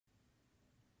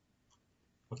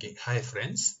Okay, hi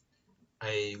friends.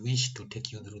 I wish to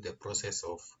take you through the process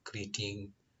of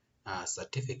creating a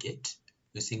certificate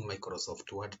using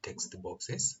Microsoft Word text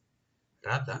boxes.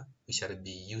 Rather, we shall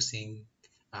be using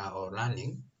or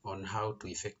learning on how to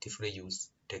effectively use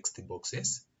text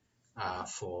boxes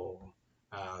for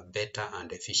better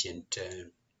and efficient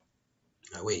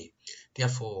way.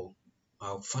 Therefore,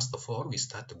 first of all, we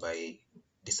start by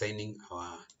designing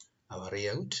our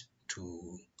layout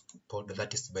to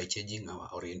that is by changing our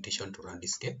orientation to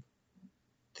landscape.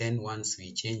 Then once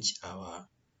we change our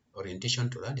orientation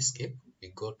to landscape, we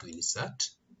go to insert,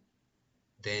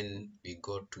 then we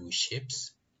go to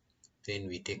shapes, then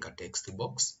we take a text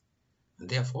box, and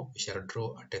therefore we shall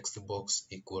draw a text box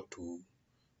equal to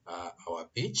our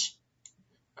page,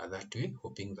 that way,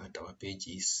 hoping that our page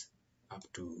is up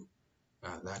to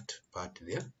that part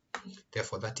there.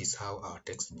 Therefore, that is how our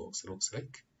text box looks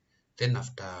like. Then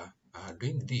after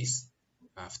doing this,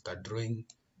 after drawing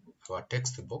our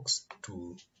text box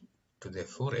to the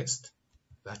forest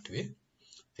that way,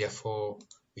 therefore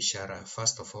we shall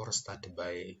first of all start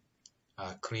by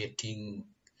creating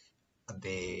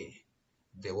the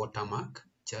watermark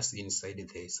just inside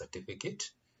the certificate.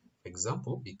 For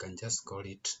example, we can just call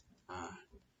it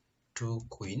two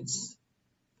queens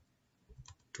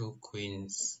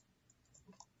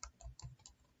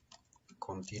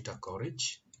computer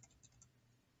college,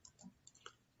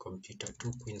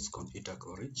 two queens computer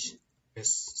college.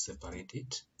 Let's separate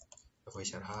it. Therefore, we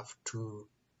shall have two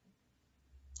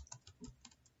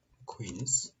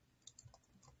queens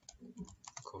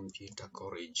computer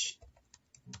college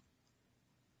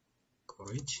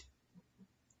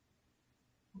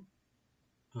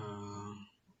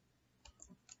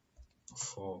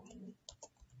for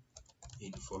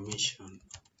information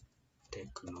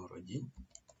technology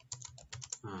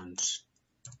and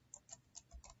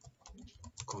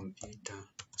computer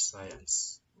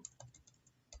science.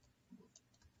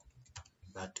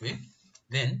 That way,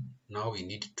 then now we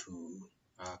need to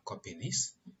copy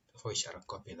this. Therefore, we shall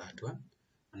copy that one,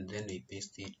 and then we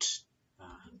paste it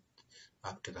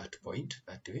up to that point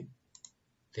that way.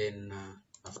 Then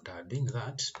after doing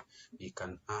that, we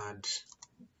can add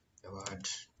the word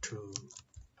to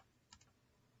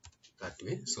that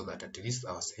way, so that at least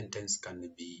our sentence can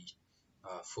be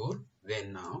full.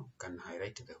 Then now can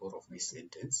highlight the whole of this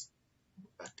sentence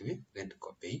that way, then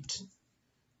copy it.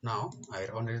 Now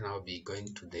I'll only now be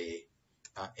going to the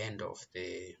end of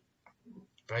the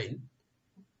line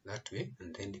that way,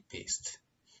 and then paste.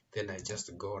 Then I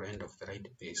just go end of the line,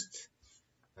 paste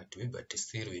that way, but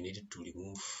still we need to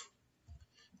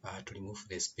remove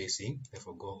the spacing.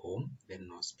 Therefore go home, then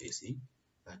no spacing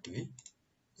that way,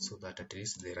 so that at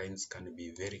least the lines can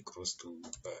be very close to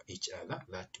each other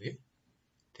that way.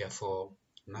 Therefore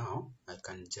now I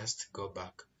can just go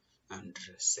back and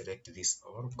select this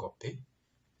or copy,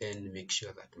 then make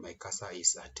sure that my cursor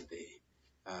is at the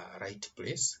right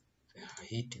place. I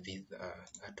hit this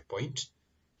at point.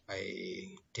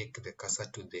 I take the cursor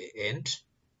to the end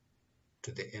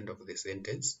of the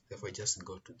sentence. Therefore, just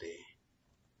go to the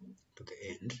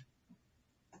end.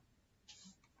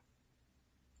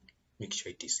 Make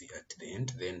sure it is at the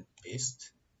end. Then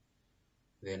paste.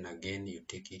 Then again you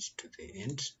take it to the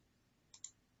end.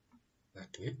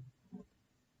 That way.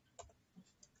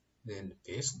 Then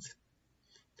paste.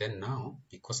 Then now,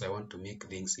 because I want to make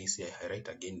things easy, I highlight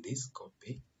again this,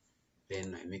 copy.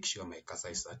 Then I make sure my cursor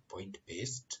is at point,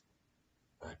 paste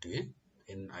that way.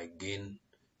 Then again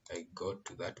I go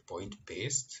to that point,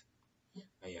 paste.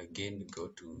 I again go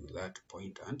to that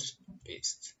point and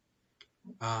paste.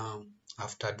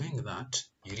 After doing that,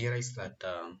 you realize that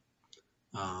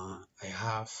I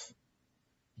have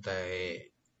the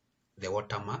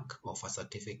watermark of a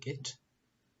certificate,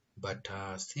 but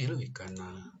still we can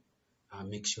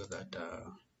make sure that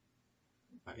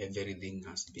everything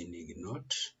has been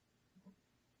ignored.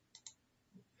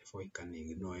 Therefore, we can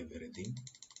ignore everything,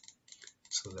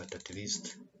 so that at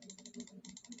least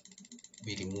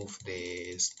we remove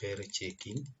the spell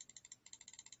checking.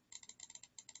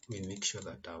 We make sure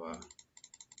that our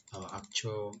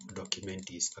actual document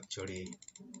is actually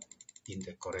in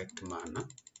the correct manner.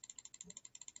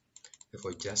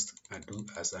 Therefore, just do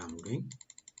as I'm doing.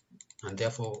 And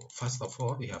therefore, first of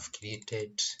all, we have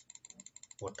created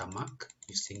watermark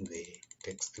using the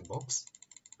text box,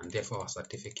 and therefore our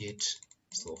certificate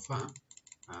so far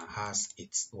has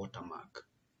its watermark.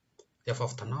 Therefore,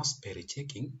 after now spell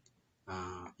checking,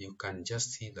 you can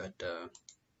just see that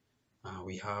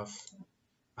we have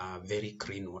a very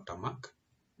clean watermark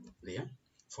there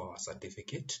for our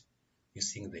certificate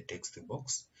using the text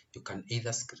box. You can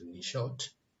either screenshot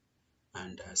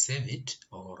and save it,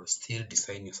 or still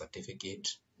design your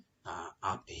certificate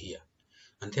up here.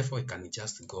 And therefore we can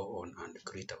just go on and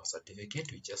create our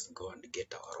certificate. We just go and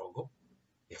get our logo.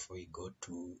 Therefore we go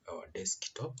to our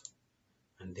desktop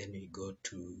and then we go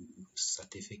to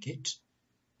certificate.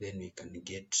 Then we can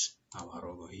get our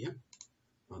logo here.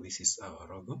 Now this is our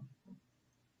logo.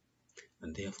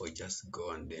 And therefore just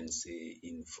go and then say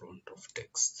in front of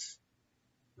text.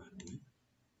 And we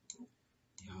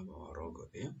have our logo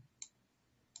there.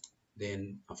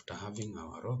 Then after having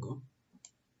our logo,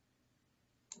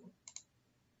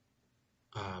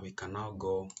 we can now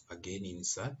go again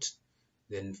insert.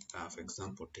 Then for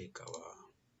example take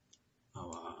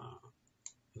our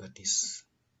that is,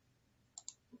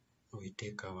 we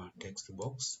take our text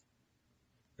box,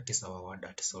 that is our word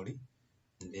art, sorry,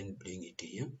 and then bring it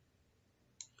here.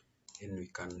 Then we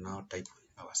can now type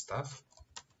our stuff.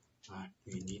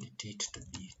 We need it to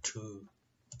be two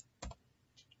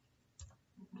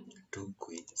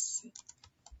queens,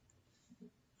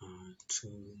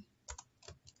 two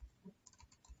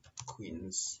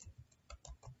queens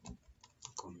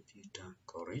computer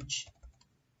college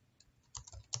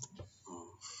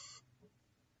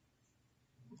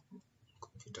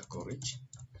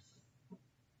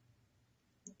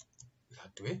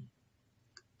that way.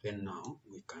 Then now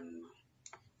we can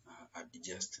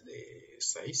adjust the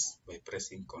size by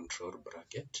pressing control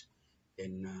bracket.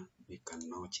 Then we can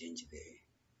now change the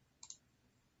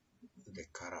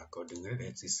color accordingly.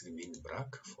 Let this remain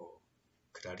black for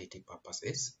clarity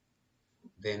purposes.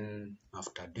 Then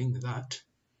after doing that,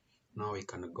 now we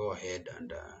can go ahead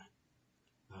and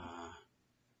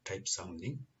type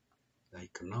something.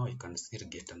 Like now you can still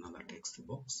get another text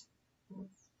box.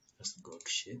 Just go to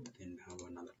shape, then have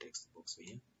another text box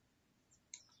here.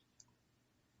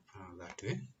 That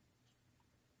way.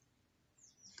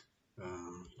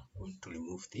 I want to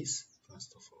remove this.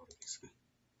 First of all, this way.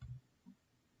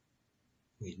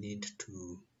 We need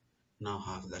to now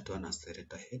have that one as the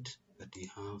letterhead, that we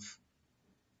have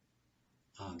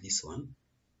this one.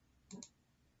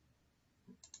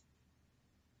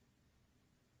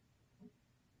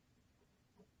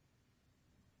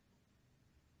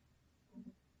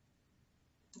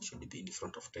 Should be in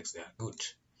front of text there. Good.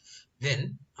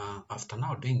 Then after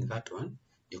now doing that one,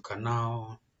 you can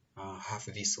now have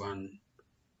this one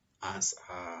as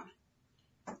a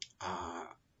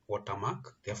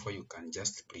watermark. Therefore you can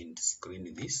just print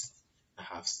screen this. I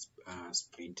have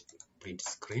print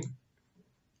screen.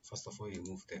 First of all,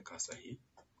 remove the cursor here.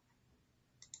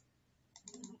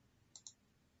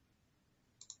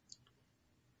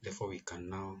 Therefore we can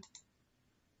now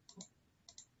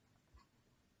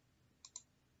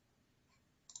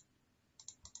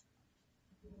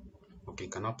okay,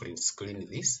 can now print screen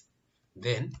this.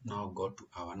 Then now go to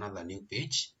our another new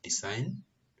page, design,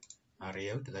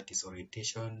 layout, that is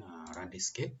orientation,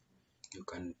 landscape. You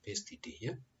can paste it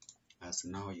here as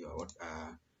now your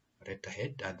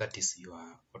letterhead, that is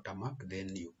your watermark.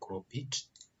 Then you crop it.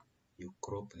 You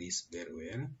crop this very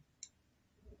well.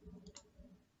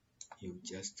 You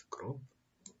just crop.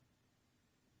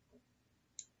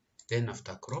 Then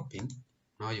after cropping,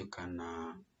 now you can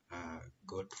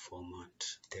go to format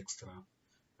text wrap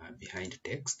behind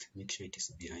text. Make sure it is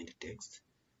behind text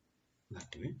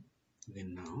that way.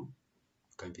 Then now you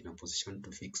can be in a position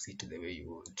to fix it the way you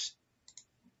want.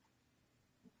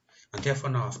 And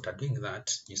therefore now after doing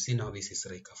that, you see now this is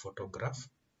like a photograph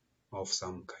of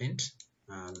some kind,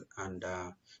 and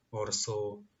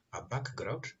also a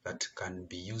background that can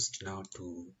be used now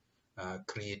to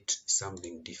create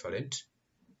something different.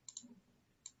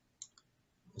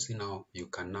 You see now you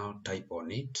can now type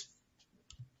on it.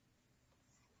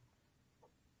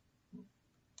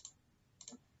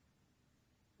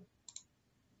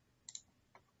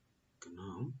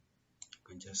 Now you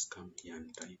can just come here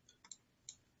and type.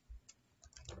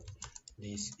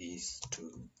 This is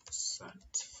to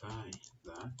certify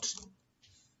that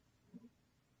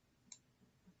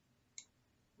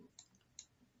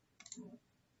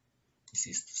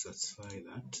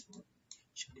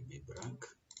should be black.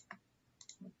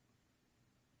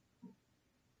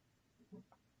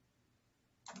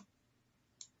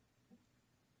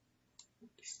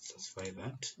 Satisfy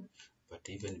that, but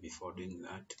even before doing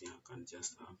that, you can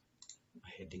just have a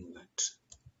heading that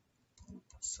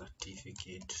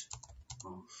certificate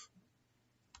of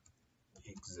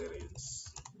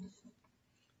excellence.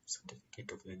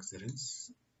 Certificate of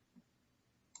excellence.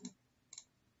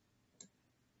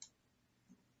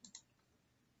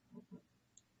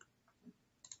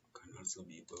 Can also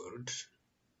be bold.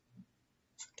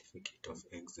 Certificate of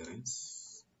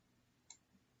excellence.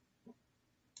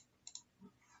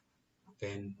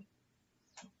 Then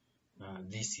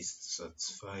this is to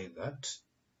certify that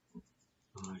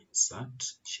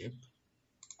insert shape,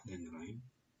 then line.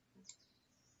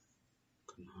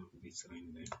 You can have this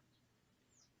line there.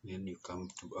 Then you come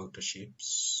to outer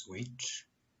shapes, weight.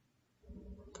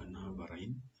 You can have a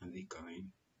line, and the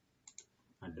line,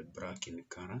 and the black in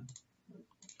color.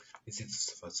 This is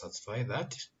to satisfy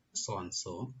that so and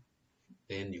so.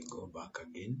 Then you go back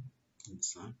again,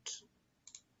 insert,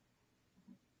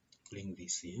 bring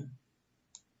this here.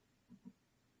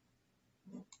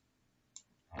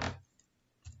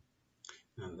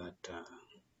 And that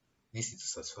this is to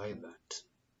satisfy that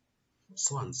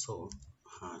so and so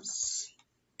has,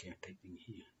 okay, typing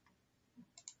here,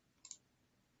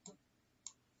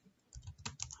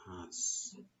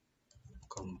 has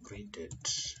completed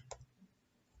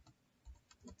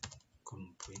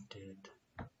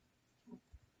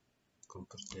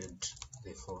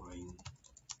the following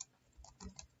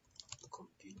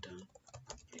computer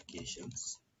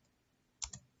applications.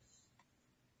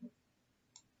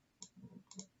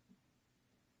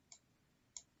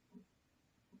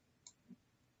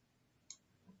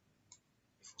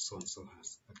 If so and so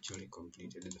has actually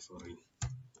completed the following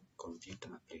computer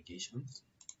applications.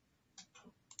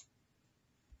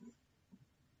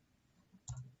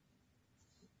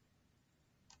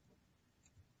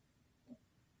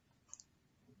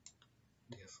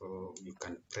 Therefore, you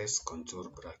can press Control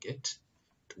bracket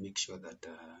to make sure that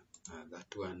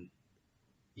that one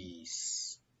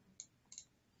is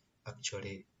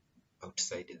actually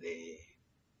outside the,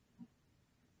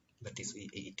 that is,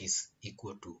 it is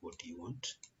equal to what you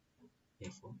want.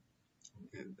 Therefore,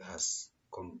 it has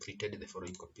completed the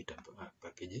following computer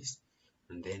packages,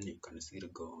 and then you can still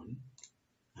go on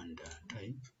and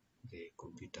type the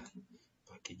computer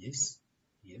packages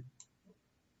here.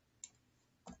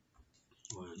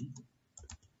 1,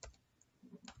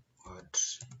 word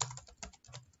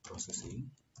processing.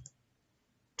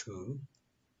 2,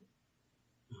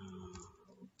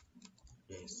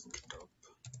 desktop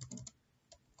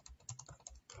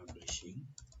publishing.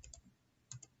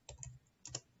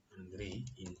 And 3,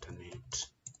 internet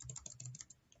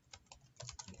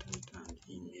and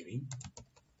emailing.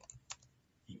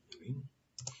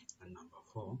 And number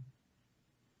 4,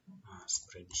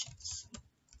 spreadsheets.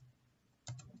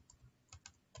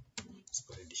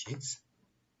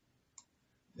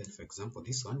 Then, for example,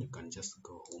 this one you can just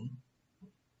go home,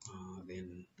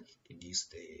 then reduce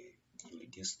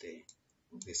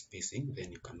the spacing.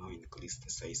 Then you can now increase the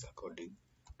size according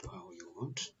to how you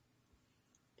want.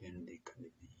 Then they can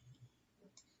be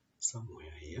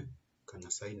somewhere here. You can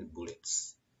assign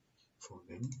bullets for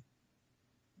them.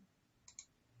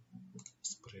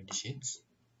 Spreadsheets.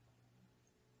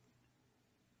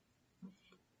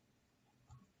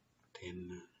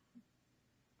 Then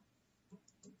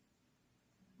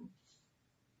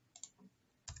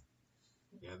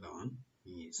the other one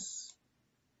is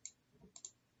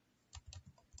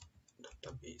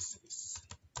databases.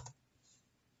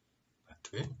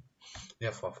 That way.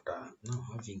 Therefore, after now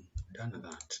having done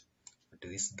that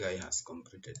this guy has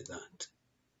completed that,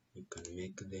 you can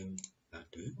make them that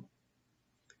way.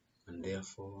 And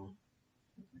therefore,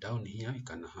 down here you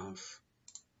can have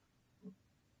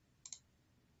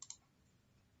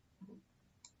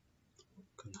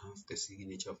the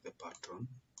signature of the patron.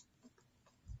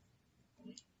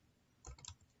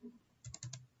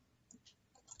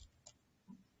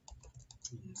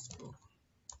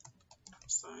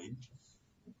 Sign,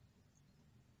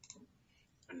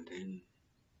 and then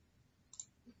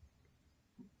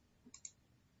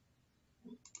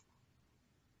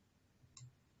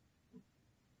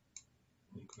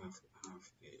you have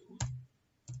the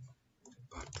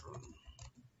patron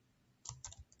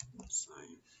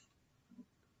sign.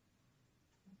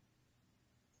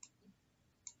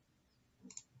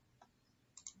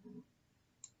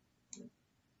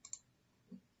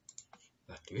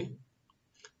 That way.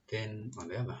 Then on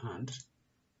the other hand,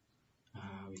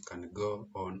 we can go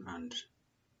on and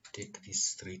take this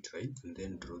straight line and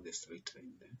then draw the straight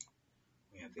line there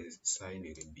where the sign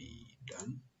will be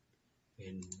done.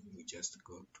 Then we just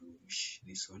go to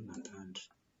this one and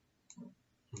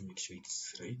make sure it's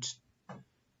straight.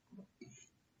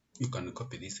 You can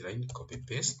copy this line, copy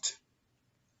paste,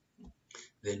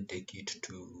 then take it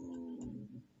to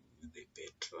the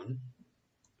patron.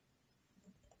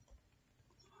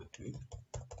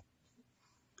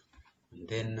 And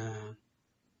then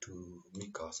to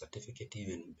make our certificate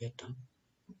even better,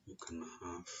 you can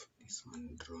have this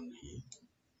one drawn here.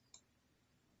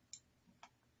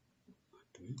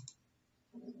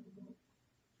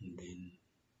 And then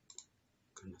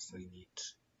you can assign it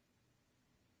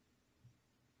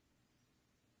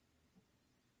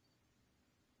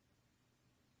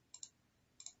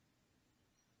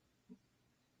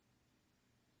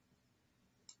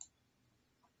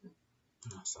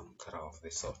some color of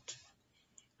the sort.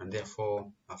 And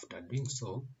therefore, after doing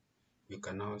so, you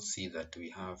can now see that we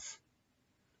have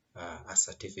a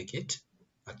certificate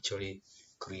actually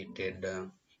created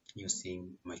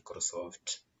using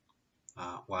Microsoft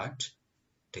Word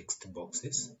text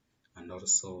boxes, and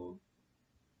also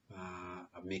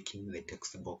making the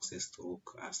text boxes to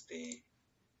look as the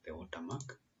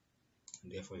watermark.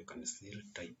 And therefore, you can still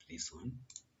type this one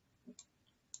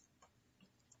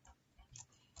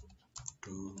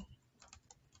to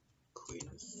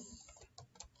Queen's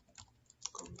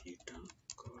Computer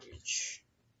College.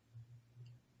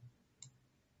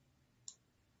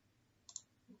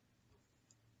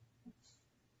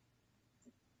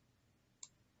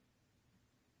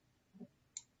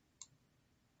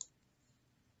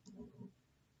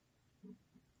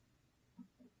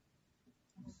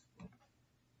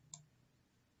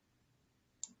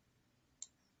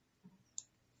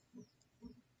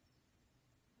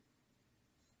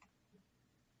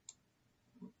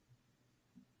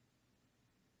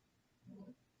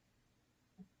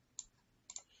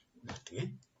 That way.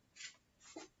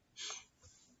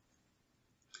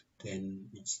 Then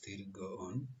it still go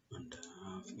on and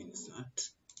have insert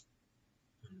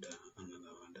and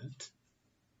another one that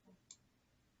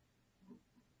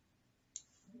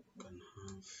can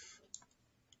have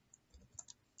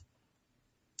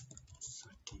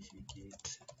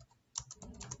certificate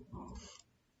of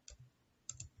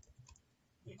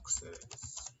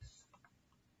excellence.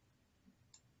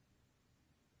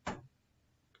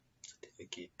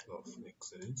 Certificate of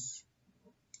excellence.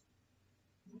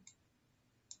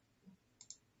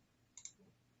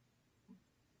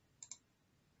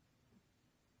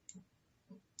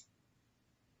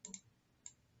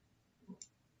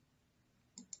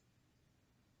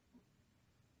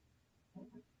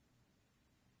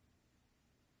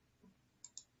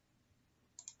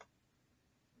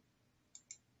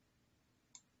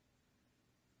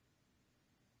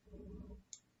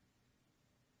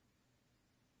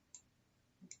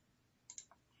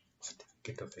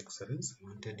 Certificate of excellence. I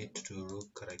wanted it to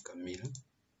look like a mirror.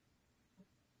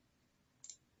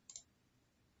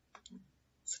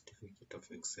 Certificate of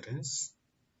excellence.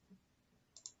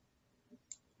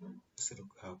 Let's look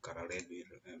how color red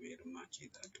will match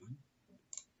that one.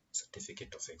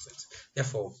 Certificate of excellence.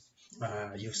 Therefore,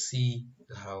 you see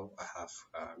how I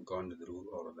have gone through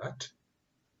all of that.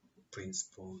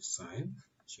 Principal sign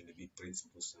should be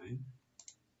principal sign.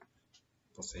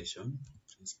 Possession,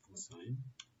 principal sign.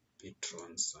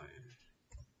 Patron sign.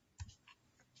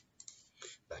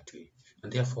 That way,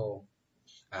 and therefore,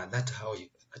 that's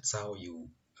how you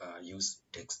use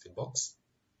text box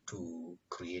to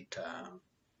create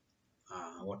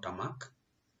a watermark.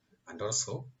 And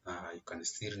also, you can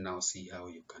still now see how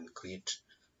you can create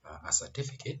a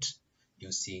certificate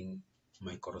using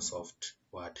Microsoft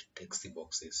Word text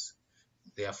boxes.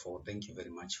 Therefore, thank you very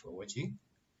much for watching.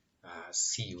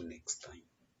 See you next time.